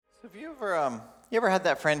So have you ever had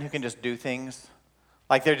that friend who can just do things?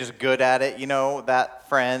 Like they're just good at it, that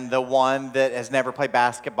friend, the one that has never played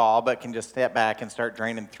basketball but can just step back and start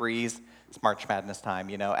draining threes. It's March Madness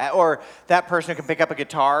time, Or that person who can pick up a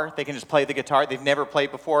guitar, they can just play the guitar. They've never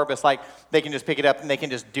played before, but it's like they can just pick it up and they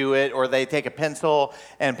can just do it. Or they take a pencil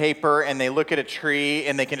and paper and they look at a tree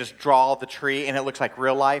and they can just draw the tree and it looks like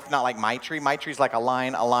real life, not like my tree. My tree's like a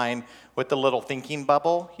line with the little thinking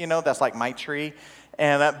bubble, that's like my tree.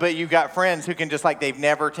 And but you've got friends who can just they've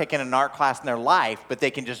never taken an art class in their life, but they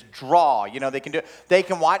can just draw. They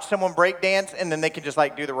can watch someone break dance and then they can just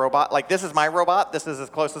do the robot. Like this is my robot. This is as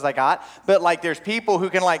close as I got. But there's people who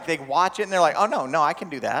can they watch it and they're like, oh no, I can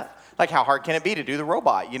do that. Like how hard can it be to do the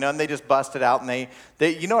robot? And they just bust it out and they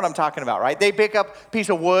you know what I'm talking about, right? They pick up a piece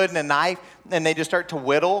of wood and a knife and they just start to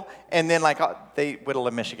whittle and then they whittle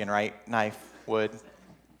in Michigan, right? Knife, wood.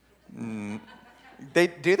 Is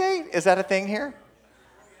that a thing here?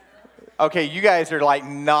 Okay, you guys are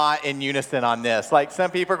not in unison on this.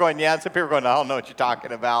 Some people are going, yeah, and some people are going, I don't know what you're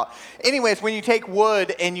talking about. Anyways, when you take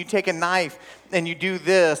wood and you take a knife and you do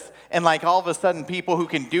this, and all of a sudden people who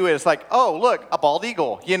can do it, it's oh, look, a bald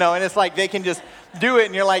eagle, and it's they can just do it,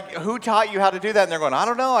 and you're who taught you how to do that? And they're going, I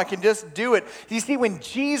don't know, I can just do it. You see, when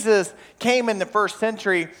Jesus came in the first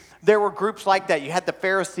century, there were groups like that. You had the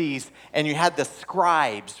Pharisees and you had the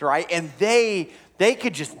scribes, right? And they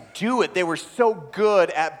could just do it. They were so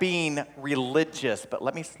good at being religious. But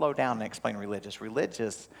let me slow down and explain religious.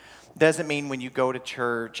 Religious doesn't mean when you go to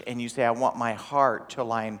church and you say, I want my heart to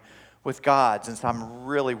align with God's. And so I'm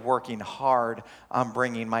really working hard on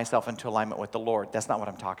bringing myself into alignment with the Lord. That's not what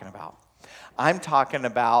I'm talking about. I'm talking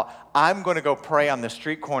about I'm going to go pray on the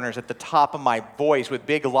street corners at the top of my voice with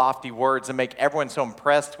big lofty words and make everyone so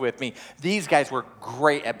impressed with me. These guys were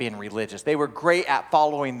great at being religious. They were great at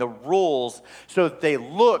following the rules so that they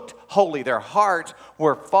looked holy. Their hearts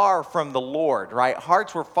were far from the Lord, right?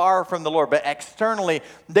 Hearts were far from the Lord, but externally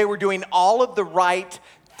they were doing all of the right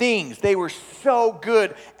things. They were so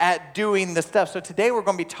good at doing the stuff. So today we're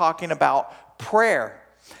going to be talking about prayer.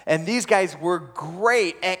 And these guys were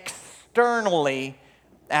great externally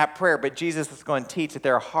at prayer, but Jesus is going to teach that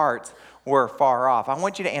their hearts were far off. I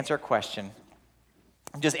want you to answer a question.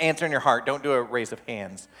 Just answer in your heart. Don't do a raise of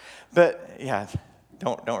hands. But yeah,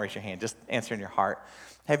 don't raise your hand. Just answer in your heart.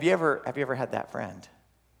 Have you ever had that friend?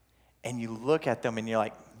 And you look at them and you're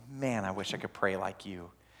like, man, I wish I could pray like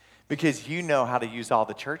you. Because you know how to use all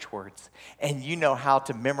the church words and you know how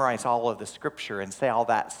to memorize all of the scripture and say all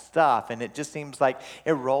that stuff. And it just seems like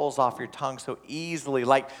it rolls off your tongue so easily.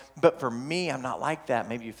 But for me, I'm not like that.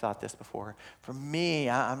 Maybe you've thought this before. For me,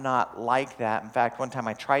 I'm not like that. In fact, one time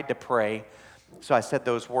I tried to pray. So I said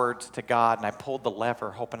those words to God and I pulled the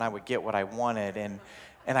lever hoping I would get what I wanted. And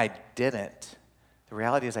I didn't. The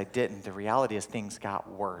reality is I didn't. The reality is things got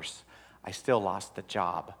worse. I still lost the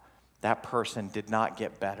job. That person did not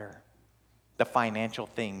get better. The financial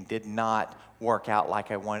thing did not work out like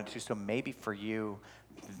I wanted to. So maybe for you,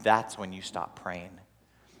 that's when you stop praying.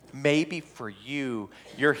 Maybe for you,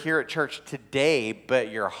 you're here at church today,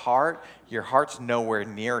 but your heart's nowhere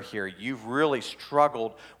near here. You've really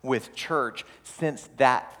struggled with church since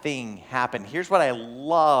that thing happened. Here's what I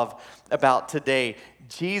love about today.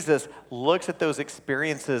 Jesus looks at those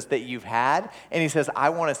experiences that you've had, and he says, I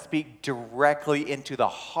want to speak directly into the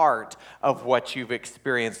heart of what you've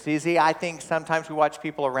experienced. See, I think sometimes we watch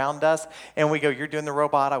people around us, and we go, you're doing the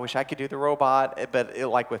robot. I wish I could do the robot. But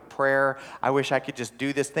with prayer, I wish I could just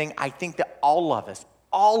do this thing. I think that all of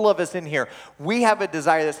us in here, we have a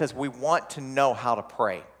desire that says we want to know how to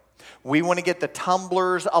pray. We want to get the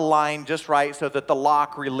tumblers aligned just right so that the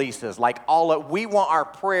lock releases. We want our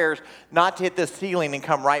prayers not to hit the ceiling and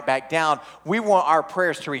come right back down. We want our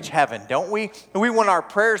prayers to reach heaven, don't we? We want our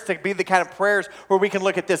prayers to be the kind of prayers where we can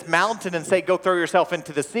look at this mountain and say, go throw yourself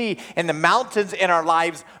into the sea, and the mountains in our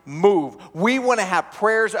lives move. We want to have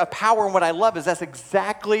prayers of power, and what I love is that's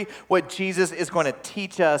exactly what Jesus is going to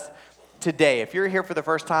teach us today. If you're here for the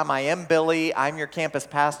first time, I am Billy. I'm your campus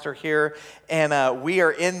pastor here, and we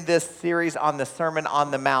are in this series on the Sermon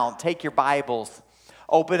on the Mount. Take your Bibles,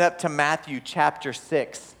 open up to Matthew chapter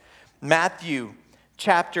 6. Matthew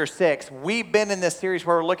chapter 6. We've been in this series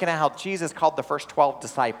where we're looking at how Jesus called the first 12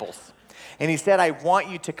 disciples, and he said, I want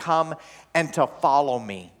you to come and to follow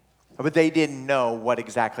me. But they didn't know what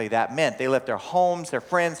exactly that meant. They left their homes, their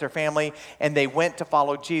friends, their family, and they went to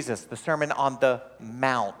follow Jesus, the Sermon on the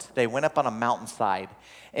Mount. They went up on a mountainside,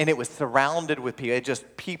 and it was surrounded with people. It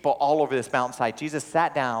just people all over this mountainside. Jesus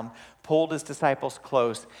sat down, pulled his disciples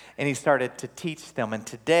close, and he started to teach them. And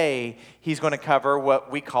today, he's going to cover what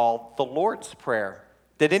we call the Lord's Prayer.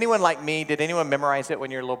 Did anyone like me, did anyone memorize it when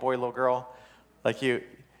you were a little boy, little girl?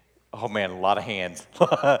 Oh man, a lot of hands.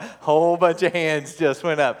 Whole bunch of hands just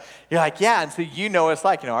went up. You're like, yeah, and so you know it's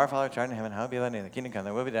like, our Father which art in heaven, hallowed be thy name, the kingdom come,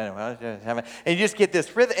 thy will be done in heaven. And you just get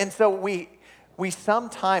this rhythm. And so we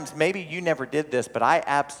sometimes, maybe you never did this, but I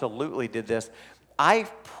absolutely did this. I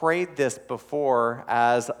prayed this before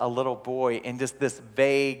as a little boy in just this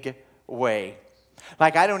vague way.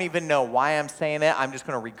 Like, I don't even know why I'm saying it. I'm just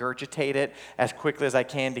going to regurgitate it as quickly as I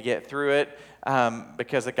can to get through it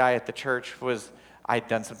because a guy at the church I'd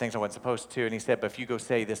done some things I wasn't supposed to, and he said, but if you go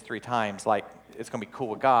say this 3 times, like, it's going to be cool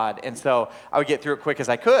with God. And so I would get through it quick as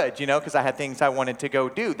I could, because I had things I wanted to go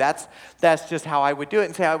do. That's just how I would do it.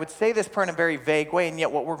 And so I would say this prayer in a very vague way, and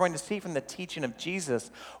yet what we're going to see from the teaching of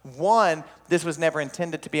Jesus, one, this was never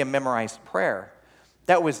intended to be a memorized prayer.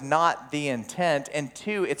 That was not the intent. And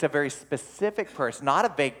two, it's a very specific prayer. It's not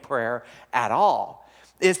a vague prayer at all.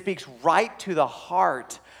 It speaks right to the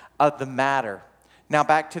heart of the matter. Now,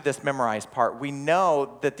 back to this memorized part. We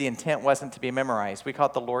know that the intent wasn't to be memorized. We call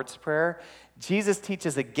it the Lord's Prayer. Jesus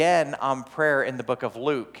teaches again on prayer in the book of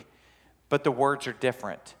Luke, but the words are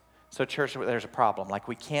different. So, church, there's a problem. Like,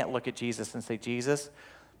 we can't look at Jesus and say, Jesus,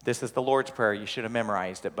 this is the Lord's Prayer. You should have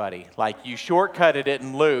memorized it, buddy. Like, you shortcutted it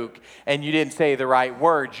in Luke, and you didn't say the right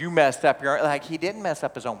words. You messed up he didn't mess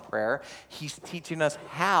up his own prayer. He's teaching us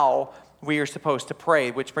how we are supposed to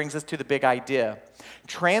pray, which brings us to the big idea.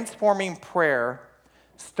 Transforming prayer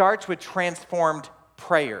starts with transformed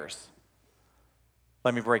prayers.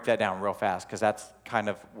 Let me break that down real fast because that's kind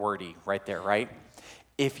of wordy right there, right?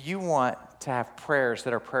 If you want to have prayers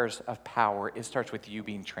that are prayers of power, it starts with you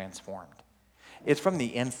being transformed. It's from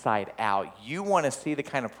the inside out. You want to see the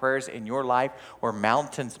kind of prayers in your life where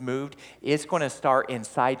mountains moved, it's going to start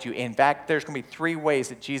inside you. In fact, there's going to be 3 ways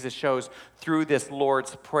that Jesus shows through this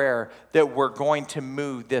Lord's Prayer that we're going to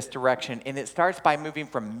move this direction. And it starts by moving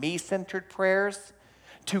from me-centered prayers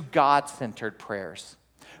to God-centered prayers.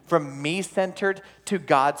 From me-centered to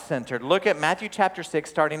God-centered. Look at Matthew chapter 6,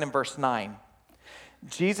 starting in verse 9.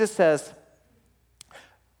 Jesus says,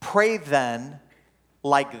 pray then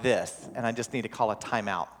like this. And I just need to call a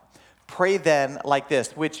timeout. Pray then like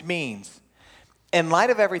this, which means, in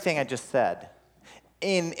light of everything I just said,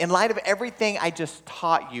 in light of everything I just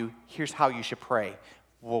taught you, here's how you should pray.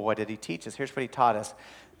 Well, what did he teach us? Here's what he taught us.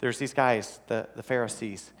 There's these guys, the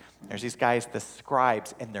Pharisees. There's these guys, the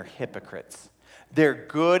scribes, and they're hypocrites. They're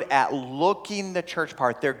good at looking the church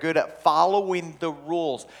part. They're good at following the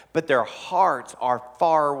rules, but their hearts are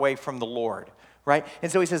far away from the Lord, right?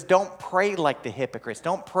 And so he says, don't pray like the hypocrites.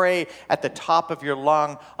 Don't pray at the top of your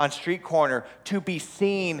lung on street corner to be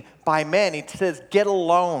seen by men. He says, get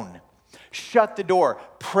alone. Shut the door.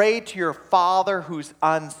 Pray to your Father who's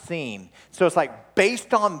unseen. So it's like,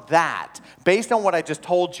 based on that, based on what I just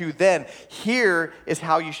told you then, here is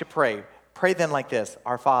how you should pray. Pray then like this,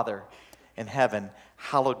 our Father in heaven,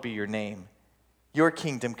 hallowed be your name. Your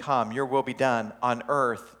kingdom come, your will be done on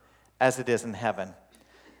earth as it is in heaven.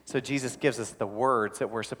 So Jesus gives us the words that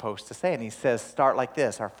we're supposed to say. And he says, start like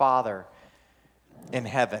this, our Father in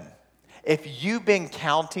heaven. If you've been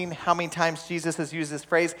counting how many times Jesus has used this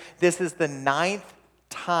phrase, this is the 9th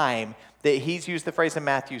time that he's used the phrase in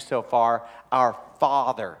Matthew so far, our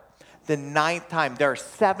Father. The 9th time. There are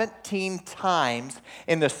 17 times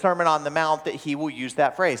in the Sermon on the Mount that he will use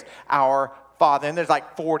that phrase, our Father. And there's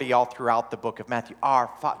like 40 all throughout the book of Matthew,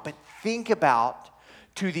 our Father. But think about,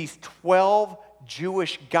 to these 12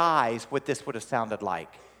 Jewish guys, what this would have sounded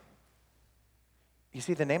like. You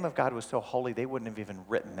see, the name of God was so holy, they wouldn't have even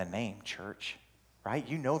written the name, church, right?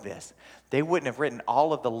 You know this. They wouldn't have written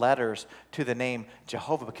all of the letters to the name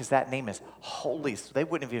Jehovah because that name is holy. So they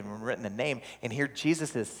wouldn't have even written the name. And here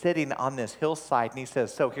Jesus is sitting on this hillside, and he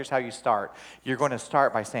says, so here's how you start. You're going to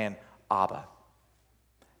start by saying, Abba,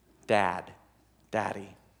 Dad,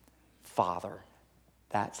 Daddy, Father.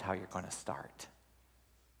 That's how you're going to start.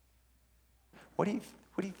 What do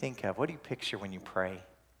you think of? What do you picture when you pray?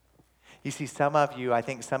 You see, I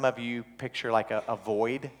think some of you picture like a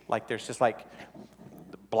void, like there's just like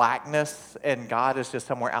blackness, and God is just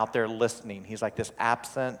somewhere out there listening. He's like this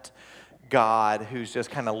absent God who's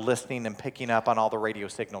just kind of listening and picking up on all the radio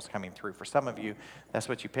signals coming through. For some of you, that's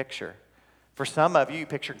what you picture. For some of you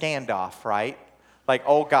picture Gandalf, right? Like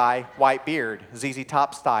old guy, white beard, ZZ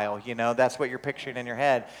Top style, that's what you're picturing in your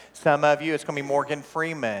head. Some of you, it's going to be Morgan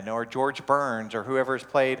Freeman or George Burns or whoever's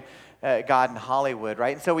played God in Hollywood,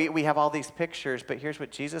 right? And so we have all these pictures, but here's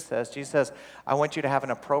what Jesus says. Jesus says, I want you to have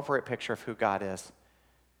an appropriate picture of who God is.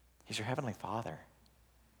 He's your heavenly Father.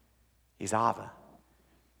 He's Abba.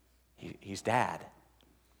 He's Dad.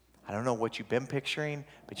 I don't know what you've been picturing,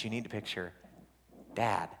 but you need to picture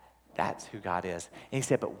Dad, That's who God is. And he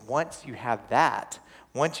said, but once you have that,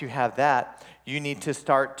 you need to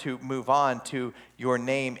start to move on to your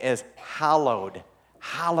name is hallowed.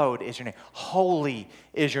 Hallowed is your name. Holy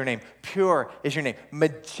is your name. Pure is your name.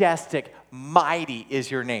 Majestic, mighty is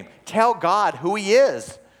your name. Tell God who he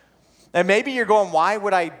is. And maybe you're going, why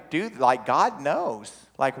would I do that? Like, God knows.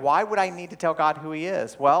 Like, why would I need to tell God who he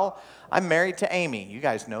is? Well, I'm married to Amy. You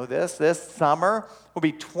guys know this. This summer will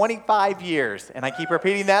be 25 years. And I keep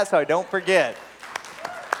repeating that so I don't forget.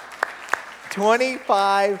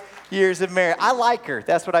 25 years of marriage. I like her.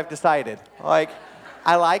 That's what I've decided. Like,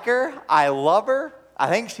 I like her. I love her. I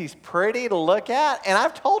think she's pretty to look at. And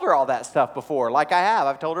I've told her all that stuff before. Like I have.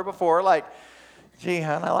 I've told her before, like, gee,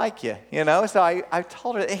 hon, I like you. You know? So I've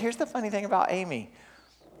told her. And here's the funny thing about Amy.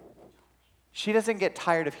 She doesn't get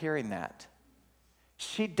tired of hearing that.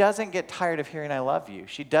 She doesn't get tired of hearing I love you.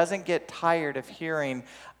 She doesn't get tired of hearing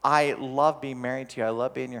I love being married to you. I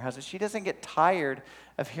love being your husband. She doesn't get tired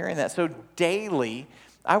of hearing that. So daily,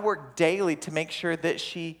 I work daily to make sure that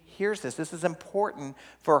she hears this. This is important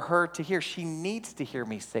for her to hear. She needs to hear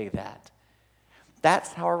me say that.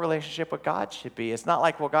 That's how our relationship with God should be. It's not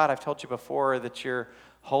like, well, God, I've told you before that you're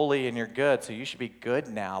holy and you're good, so you should be good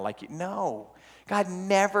now. Like, no. God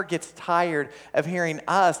never gets tired of hearing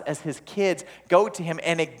us as his kids go to him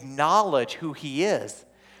and acknowledge who he is.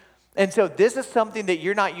 And so this is something that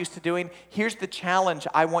you're not used to doing. Here's the challenge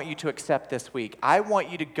I want you to accept this week. I want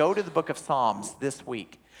you to go to the book of Psalms this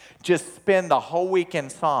week. Just spend the whole week in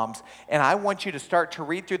Psalms. And I want you to start to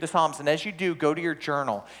read through the Psalms. And as you do, go to your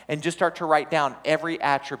journal and just start to write down every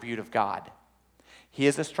attribute of God. He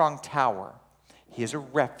is a strong tower. He is a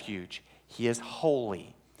refuge. He is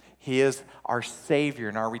holy. He is our Savior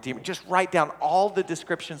and our Redeemer. Just write down all the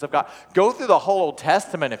descriptions of God. Go through the whole Old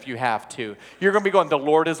Testament if you have to. You're going to be going, the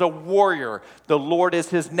Lord is a warrior. The Lord is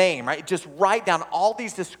his name, right? Just write down all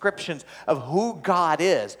these descriptions of who God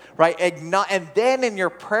is, right? And then in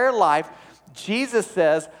your prayer life, Jesus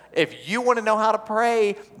says, if you want to know how to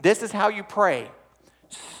pray, this is how you pray.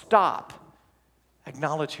 Stop.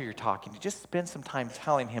 Acknowledge who you're talking to. Just spend some time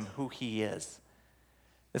telling him who he is.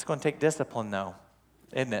 It's going to take discipline, though.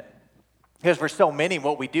 Isn't it? Because for so many,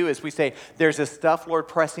 what we do is we say, there's this stuff, Lord,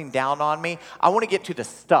 pressing down on me. I want to get to the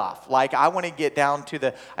stuff. Like, I want to get down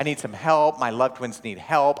to I need some help. My loved ones need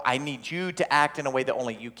help. I need you to act in a way that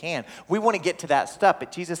only you can. We want to get to that stuff.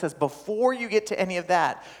 But Jesus says, before you get to any of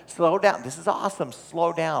that, slow down. This is awesome.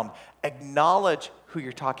 Slow down. Acknowledge who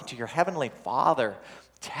you're talking to, your heavenly Father.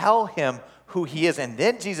 Tell him who he is. And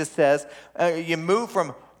then Jesus says, you move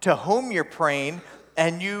from to whom you're praying,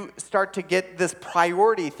 and you start to get this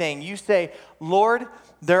priority thing. You say, Lord,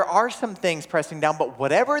 there are some things pressing down, but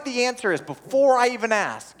whatever the answer is, before I even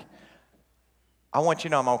ask, I want you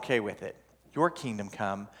to know I'm okay with it. Your kingdom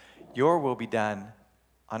come, your will be done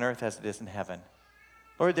on earth as it is in heaven.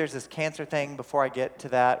 Lord, there's this cancer thing. Before I get to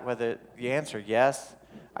that, whether you answer yes,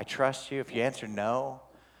 I trust you. If you answer no,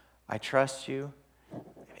 I trust you.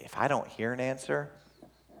 If I don't hear an answer,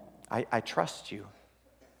 I trust you,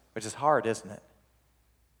 which is hard, isn't it?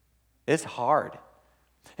 It's hard.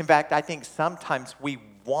 In fact, I think sometimes we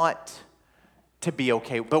want to be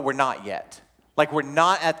okay, but we're not yet. Like, we're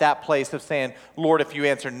not at that place of saying, Lord, if you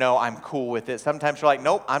answer no, I'm cool with it. Sometimes we're like,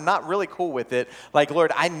 nope, I'm not really cool with it. Like,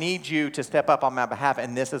 Lord, I need you to step up on my behalf,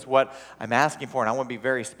 and this is what I'm asking for, and I want to be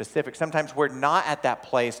very specific. Sometimes we're not at that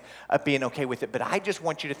place of being okay with it, but I just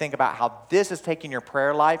want you to think about how this is taking your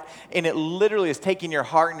prayer life, and it literally is taking your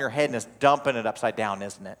heart and your head and is dumping it upside down,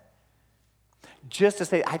 isn't it? Just to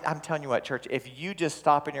say, I'm telling you what, church, if you just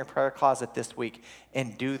stop in your prayer closet this week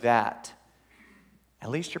and do that, at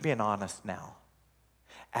least you're being honest now.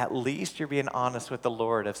 At least you're being honest with the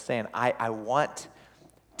Lord of saying, I want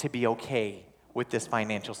to be okay with this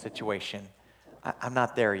financial situation. I'm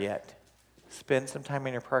not there yet. Spend some time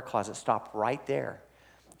in your prayer closet. Stop right there.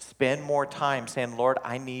 Spend more time saying, Lord,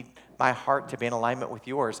 I need my heart to be in alignment with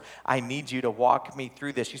yours. I need you to walk me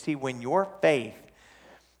through this. You see, when your faith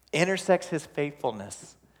intersects his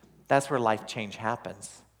faithfulness, that's where life change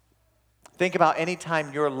happens. Think about any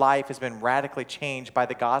time your life has been radically changed by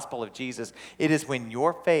the gospel of Jesus. It is when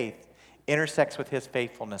your faith intersects with his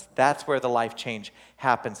faithfulness. That's where the life change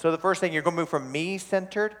happens. So the first thing, you're going to move from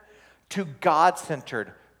me-centered to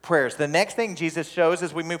God-centered prayers. The next thing Jesus shows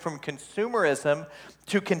is we move from consumerism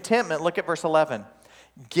to contentment. Look at verse 11.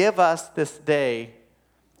 Give us this day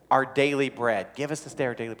our daily bread. Give us this day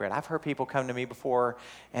our daily bread. I've heard people come to me before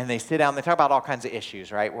and they sit down, they talk about all kinds of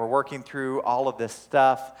issues, right? We're working through all of this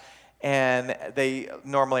stuff and they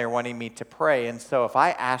normally are wanting me to pray. And so if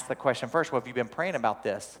I ask the question first, well, have you been praying about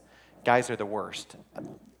this? Guys are the worst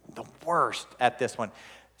at this one.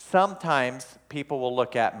 Sometimes people will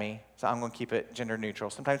look at me, so I'm going to keep it gender neutral.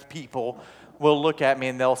 Sometimes people will look at me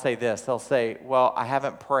and they'll say this. They'll say, well, I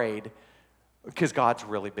haven't prayed because God's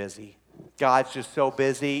really busy. God's just so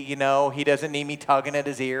busy, he doesn't need me tugging at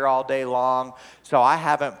his ear all day long. So I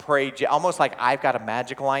haven't prayed yet. Almost like I've got a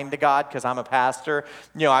magic line to God because I'm a pastor.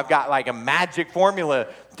 I've got like a magic formula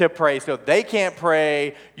to pray. So they can't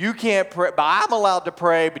pray, you can't pray, but I'm allowed to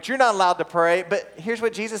pray, but you're not allowed to pray. But here's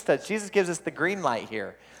what Jesus does. Jesus gives us the green light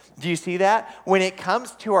here. Do you see that? When it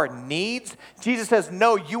comes to our needs, Jesus says,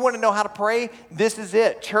 no, you want to know how to pray? This is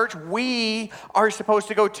it. Church, we are supposed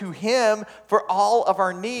to go to him for all of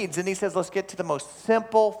our needs. And he says, let's get to the most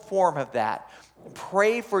simple form of that.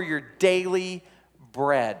 Pray for your daily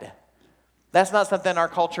bread. That's not something in our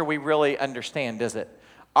culture we really understand, is it?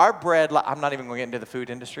 Our bread, I'm not even going to get into the food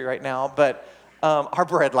industry right now, but our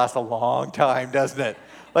bread lasts a long time, doesn't it?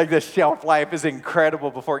 Like the shelf life is incredible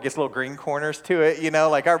before it gets little green corners to it,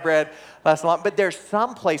 like our bread lasts a lot. But there's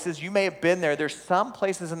some places, you may have been there, there's some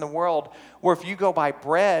places in the world where if you go buy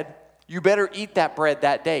bread, you better eat that bread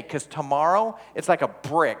that day because tomorrow it's like a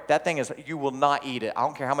brick. That thing is, you will not eat it. I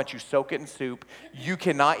don't care how much you soak it in soup. You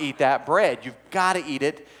cannot eat that bread. You've got to eat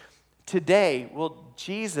it today. Well,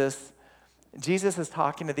 Jesus is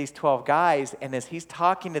talking to these 12 guys, and as he's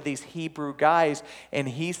talking to these Hebrew guys, and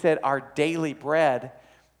he said, our daily bread,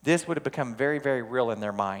 this would have become very, very real in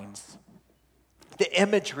their minds. The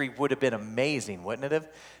imagery would have been amazing, wouldn't it have?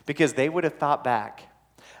 Because they would have thought back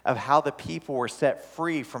of how the people were set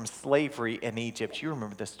free from slavery in Egypt. You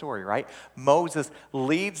remember this story, right? Moses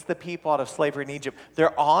leads the people out of slavery in Egypt.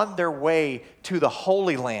 They're on their way to the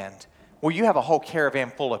Holy Land. Well, you have a whole caravan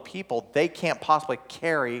full of people. They can't possibly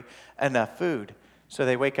carry enough food. So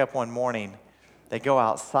they wake up one morning, they go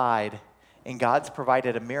outside, and God's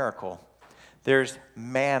provided a miracle. There's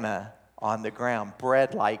manna on the ground,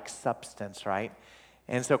 bread-like substance, right?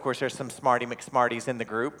 And so, of course, there's some smarty McSmarties in the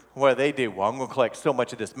group. What do? Well, I'm going to collect so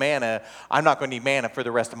much of this manna, I'm not going to need manna for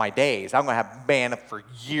the rest of my days. I'm going to have manna for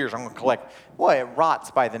years. I'm going to collect. Well, it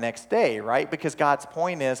rots by the next day, right? Because God's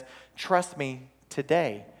point is, trust me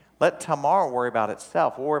today. Let tomorrow worry about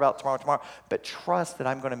itself. We'll worry about tomorrow. But trust that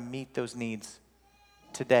I'm going to meet those needs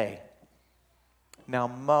today. Now,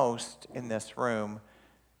 most in this room,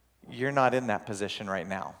 you're not in that position right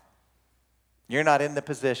now. You're not in the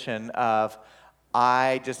position of,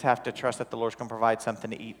 I just have to trust that the Lord's going to provide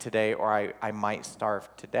something to eat today, or I might starve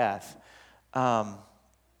to death.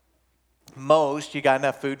 Most, you got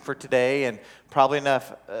enough food for today and probably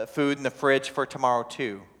enough food in the fridge for tomorrow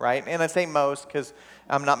too, right? And I say most because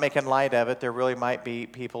I'm not making light of it. There really might be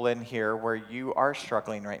people in here where you are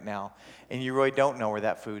struggling right now and you really don't know where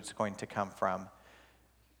that food's going to come from.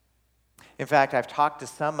 In fact, I've talked to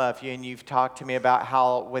some of you and you've talked to me about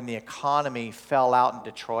how when the economy fell out in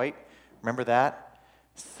Detroit, remember that?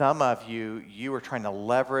 Some of you were trying to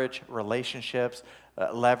leverage relationships,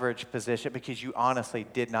 leverage position because you honestly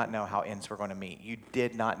did not know how ends were going to meet. You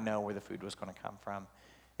did not know where the food was going to come from.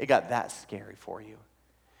 It got that scary for you.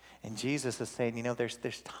 And Jesus is saying,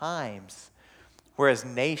 there's times where as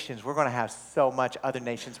nations, we're going to have so much, other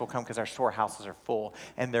nations will come because our storehouses are full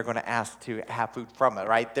and they're going to ask to have food from it,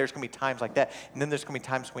 right? There's going to be times like that. And then there's going to be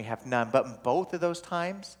times when we have none. But in both of those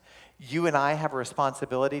times, you and I have a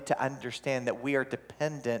responsibility to understand that we are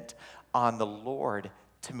dependent on the Lord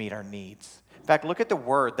to meet our needs. In fact, look at the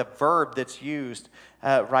verb that's used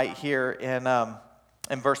right here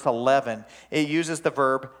in verse 11. It uses the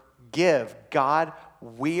verb give. God,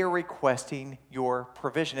 we are requesting your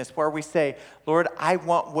provision. It's where we say, Lord, I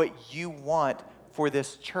want what you want for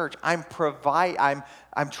this church. I'm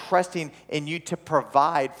trusting in you to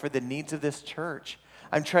provide for the needs of this church.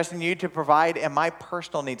 I'm trusting you to provide in my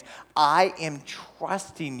personal needs. I am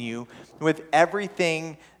trusting you with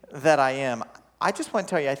everything that I am. I just want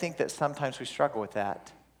to tell you, I think that sometimes we struggle with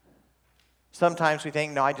that. Sometimes we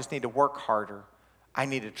think, no, I just need to work harder. I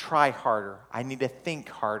need to try harder. I need to think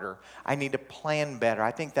harder. I need to plan better.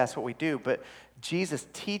 I think that's what we do. But Jesus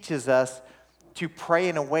teaches us to pray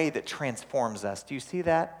in a way that transforms us. Do you see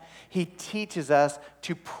that? He teaches us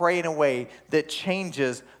to pray in a way that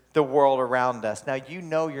changes the world around us. Now, you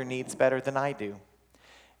know your needs better than I do.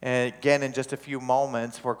 And again, in just a few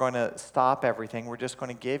moments, we're going to stop everything. We're just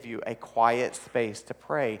going to give you a quiet space to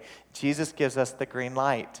pray. Jesus gives us the green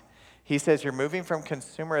light. He says you're moving from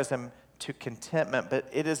consumerism to contentment, but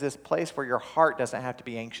it is this place where your heart doesn't have to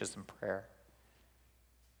be anxious in prayer.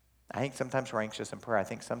 I think sometimes we're anxious in prayer. I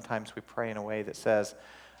think sometimes we pray in a way that says,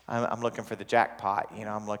 I'm looking for the jackpot.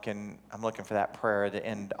 I'm looking for that prayer to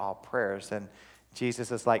end all prayers. And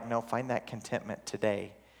Jesus is like, no, find that contentment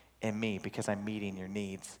today in me because I'm meeting your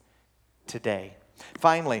needs today.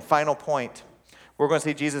 Finally, final point. We're going to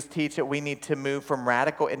see Jesus teach that we need to move from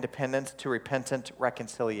radical independence to repentant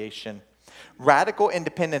reconciliation. Radical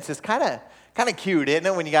independence is kind of cute, isn't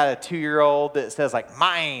it? When you got a 2-year-old that says like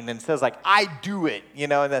mine and says like I do it,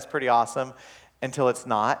 and that's pretty awesome until it's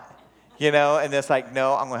not, and it's like,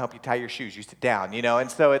 no, I'm going to help you tie your shoes. You sit down,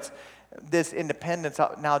 and so it's this independence.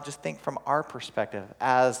 Now just think from our perspective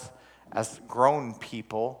as grown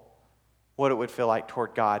people, what it would feel like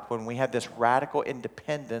toward God when we have this radical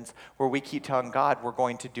independence where we keep telling God we're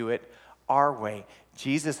going to do it our way.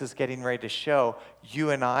 Jesus is getting ready to show you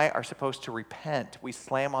and I are supposed to repent. We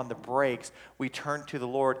slam on the brakes, we turn to the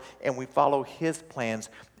Lord, and we follow His plans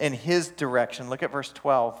and His direction. Look at verse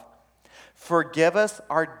 12. Forgive us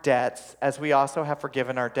our debts as we also have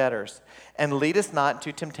forgiven our debtors. And lead us not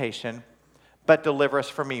into temptation, but deliver us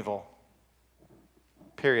from evil.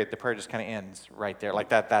 Period. The prayer just kind of ends right there. Like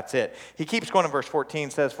that's it. He keeps going in verse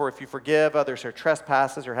 14, says, for if you forgive others their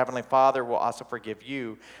trespasses, your heavenly Father will also forgive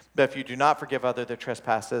you. But if you do not forgive others their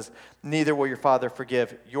trespasses, neither will your Father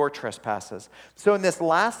forgive your trespasses. So in this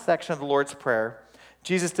last section of the Lord's Prayer,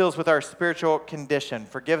 Jesus deals with our spiritual condition.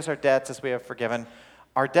 Forgive us our debts as we have forgiven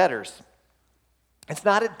our debtors. It's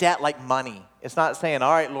not a debt like money. It's not saying,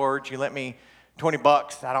 all right, Lord, you lent me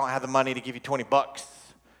 $20. I don't have the money to give you $20.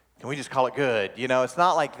 Can we just call it good? It's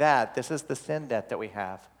not like that. This is the sin debt that we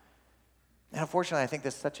have. And unfortunately, I think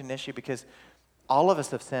this is such an issue because all of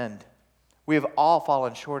us have sinned. We have all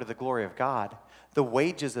fallen short of the glory of God. The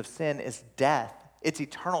wages of sin is death. It's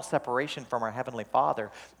eternal separation from our Heavenly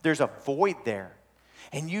Father. There's a void there.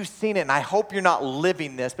 And you've seen it, and I hope you're not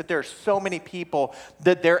living this, but there are so many people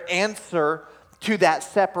that their answer to that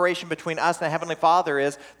separation between us and the Heavenly Father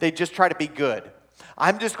is they just try to be good.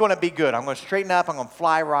 I'm just going to be good. I'm going to straighten up. I'm going to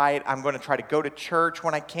fly right. I'm going to try to go to church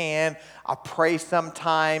when I can. I'll pray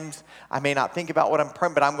sometimes. I may not think about what I'm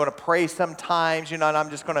praying, but I'm going to pray sometimes, and I'm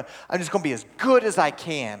just going to be as good as I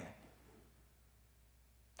can.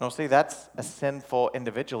 No, see, that's a sinful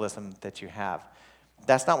individualism that you have.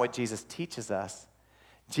 That's not what Jesus teaches us.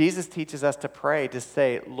 Jesus teaches us to pray, to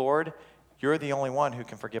say, Lord, you're the only one who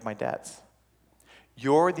can forgive my debts.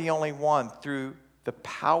 You're the only one through the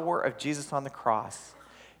power of Jesus on the cross.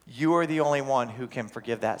 You are the only one who can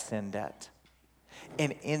forgive that sin debt.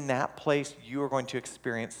 And in that place, you are going to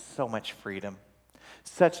experience so much freedom.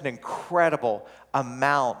 Such an incredible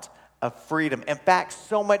amount of freedom. In fact,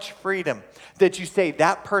 so much freedom that you say,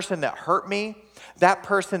 that person that hurt me, that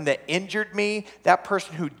person that injured me, that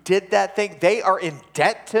person who did that thing, they are in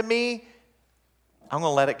debt to me. I'm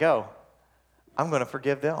going to let it go. I'm going to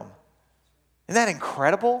forgive them. Isn't that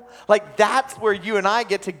incredible? Like, that's where you and I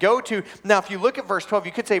get to go to. Now, if you look at verse 12,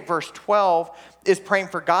 you could say verse 12 is praying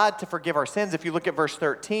for God to forgive our sins. If you look at verse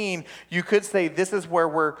 13, you could say this is where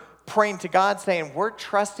we're praying to God, saying we're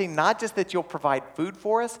trusting not just that you'll provide food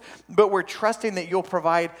for us, but we're trusting that you'll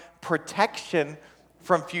provide protection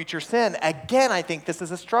from future sin. Again, I think this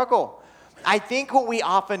is a struggle. I think what we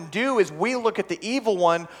often do is we look at the evil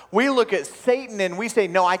one, we look at Satan, and we say,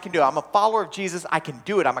 no, I can do it. I'm a follower of Jesus. I can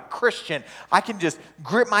do it. I'm a Christian. I can just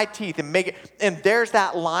grit my teeth and make it. And there's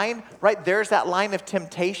that line, right? There's that line of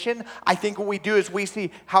temptation. I think what we do is we see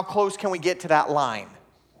how close can we get to that line.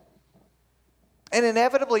 And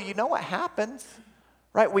inevitably, you know what happens,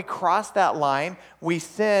 right? We cross that line, we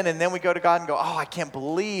sin, and then we go to God and go, oh, I can't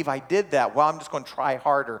believe I did that. Well, I'm just going to try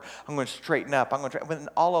harder. I'm going to straighten up. When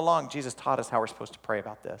all along, Jesus taught us how we're supposed to pray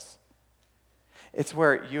about this. It's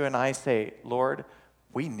where you and I say, Lord,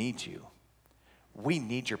 we need you. We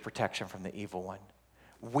need your protection from the evil one.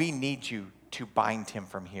 We need you to bind him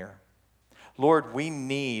from here. Lord, we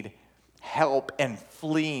need help in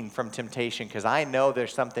fleeing from temptation, because I know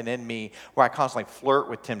there's something in me where I constantly flirt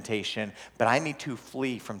with temptation, but I need to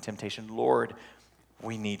flee from temptation. Lord,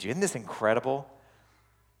 we need you. Isn't this incredible?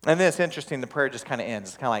 And then it's interesting, the prayer just kind of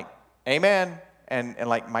ends. It's kind of like, amen, and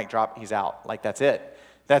like mic drop, he's out. Like, that's it.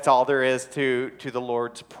 That's all there is to the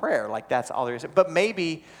Lord's Prayer. Like, that's all there is. But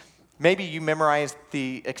maybe you memorized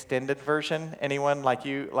the extended version. Anyone like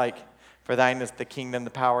you? Like, for thine is the kingdom,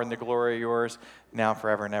 the power, and the glory are yours, now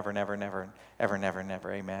forever and ever and ever and ever and ever and ever and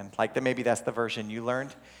ever. Amen. Like, maybe that's the version you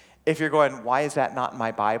learned. If you're going, why is that not in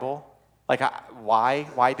my Bible? Like, why?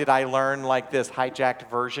 Why did I learn like this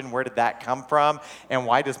hijacked version? Where did that come from? And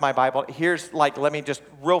why does my Bible? Here's like, let me just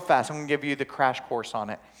real fast. I'm going to give you the crash course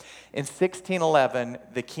on it. In 1611,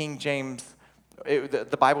 the King James.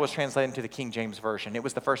 The Bible was translated into the King James Version. It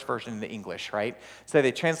was the first version in the English, right? So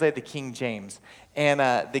they translated the King James. And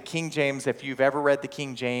the King James, if you've ever read the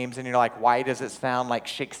King James and you're like, why does it sound like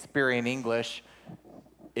Shakespearean English?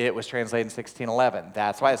 It was translated in 1611.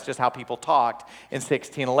 That's why it's just how people talked in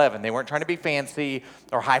 1611. They weren't trying to be fancy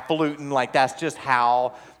or highfalutin. Like that's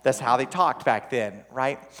how they talked back then,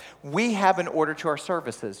 right? We have an order to our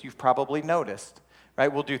services. You've probably noticed, right?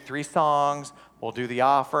 We'll do 3 songs. We'll do the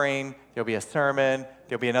offering. There'll be a sermon.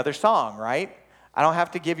 There'll be another song, right? I don't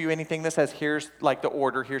have to give you anything that says, here's like the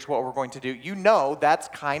order, here's what we're going to do. You know that's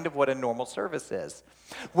kind of what a normal service is.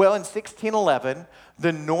 Well, in 1611,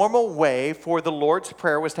 the normal way for the Lord's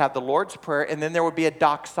Prayer was to have the Lord's Prayer, and then there would be a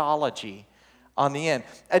doxology on the end.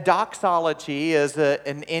 A doxology is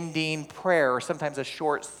an ending prayer, or sometimes a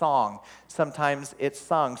short song. Sometimes it's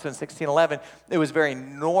sung. So in 1611, it was very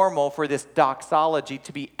normal for this doxology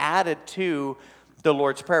to be added to the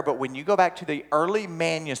Lord's Prayer. But when you go back to the early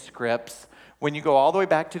manuscripts, when you go all the way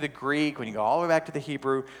back to the Greek, when you go all the way back to the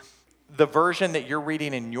Hebrew, the version that you're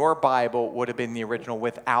reading in your Bible would have been the original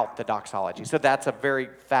without the doxology. So that's a very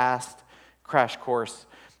fast crash course.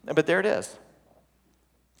 But there it is.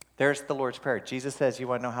 There's the Lord's Prayer. Jesus says, you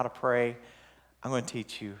want to know how to pray? I'm going to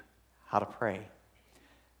teach you how to pray.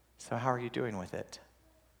 So how are you doing with it?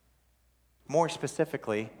 More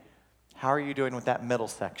specifically, how are you doing with that middle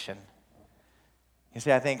section? You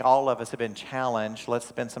see, I think all of us have been challenged. Let's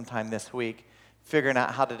spend some time this week figuring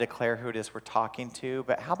out how to declare who it is we're talking to.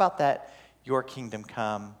 But how about that, your kingdom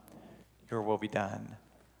come, your will be done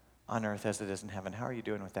on earth as it is in heaven? How are you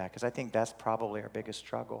doing with that? Because I think that's probably our biggest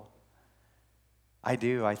struggle. I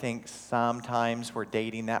do. I think sometimes we're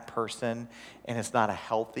dating that person and it's not a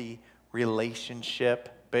healthy relationship,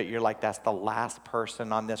 but you're like, that's the last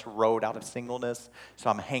person on this road out of singleness, so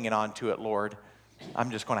I'm hanging on to it, Lord. I'm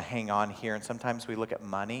just going to hang on here. And sometimes we look at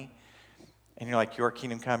money and you're like, your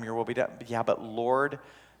kingdom come, your will be done. Yeah, but Lord,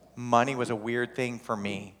 money was a weird thing for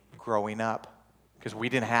me growing up because we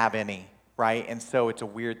didn't have any, right? And so it's a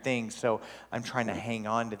weird thing. So I'm trying to hang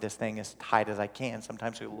on to this thing as tight as I can.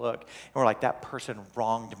 Sometimes we look and we're like, that person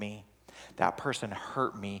wronged me. That person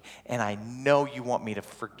hurt me. And I know you want me to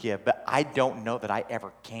forgive, but I don't know that I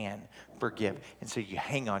ever can forgive. And so you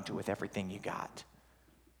hang on to it with everything you got.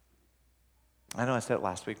 I know I said it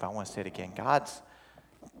last week, but I want to say it again. God's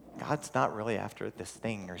not really after this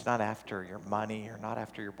thing, or he's not after your money, or not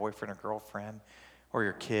after your boyfriend or girlfriend, or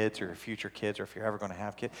your kids, or your future kids, or if you're ever going to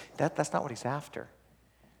have kids. That's not what he's after.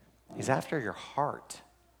 He's after your heart.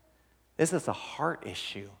 This is a heart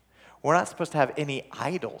issue. We're not supposed to have any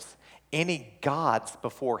idols, any gods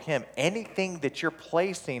before him. Anything that you're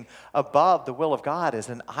placing above the will of God is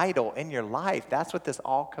an idol in your life. That's what this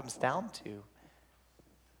all comes down to.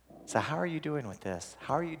 So how are you doing with this?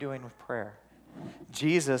 How are you doing with prayer?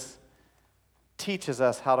 Jesus teaches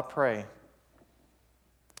us how to pray.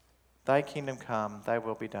 Thy kingdom come, thy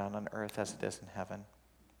will be done on earth as it is in heaven.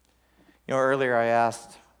 You know, earlier I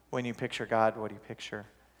asked, when you picture God, what do you picture?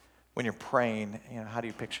 When you're praying, how do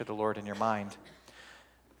you picture the Lord in your mind?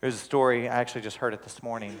 There's a story, I actually just heard it this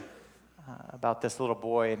morning, about this little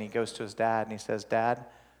boy, and he goes to his dad and he says, Dad,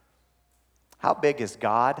 how big is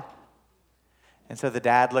God? And so the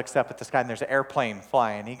dad looks up at the sky, and there's an airplane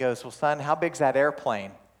flying. He goes, well, son, how big's that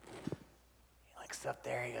airplane? He looks up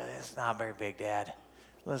there. He goes, it's not very big, Dad.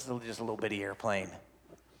 This is just a little bitty airplane.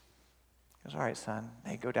 He goes, all right, son.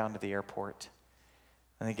 They go down to the airport.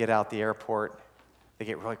 And they get out the airport. They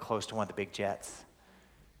get really close to one of the big jets.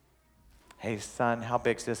 Hey, son, how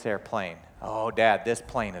big's this airplane? Oh, Dad, this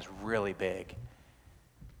plane is really big.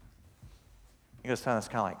 He goes, son, it's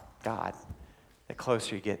kind of like God. The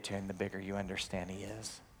closer you get to him, the bigger you understand he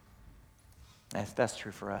is. That's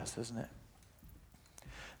true for us, isn't it?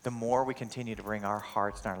 The more we continue to bring our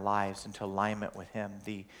hearts and our lives into alignment with him,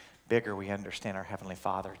 the bigger we understand our Heavenly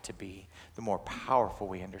Father to be, the more powerful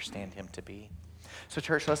we understand him to be. So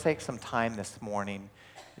church, let's take some time this morning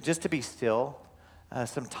just to be still,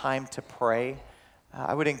 some time to pray.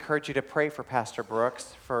 I would encourage you to pray for Pastor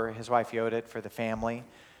Brooks, for his wife Yodit, for the family.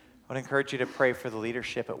 I would encourage you to pray for the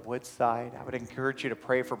leadership at Woodside. I would encourage you to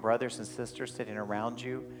pray for brothers and sisters sitting around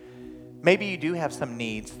you. Maybe you do have some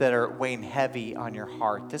needs that are weighing heavy on your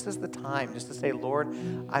heart. This is the time just to say, Lord,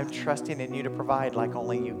 I'm trusting in you to provide like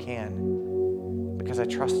only you can, because I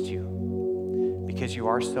trust you, because you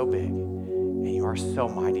are so big and you are so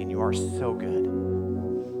mighty and you are so good.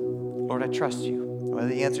 Lord, I trust you. Whether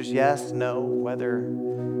the answer is yes, no, whether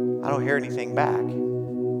I don't hear anything back,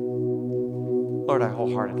 Lord, I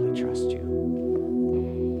wholeheartedly trust you.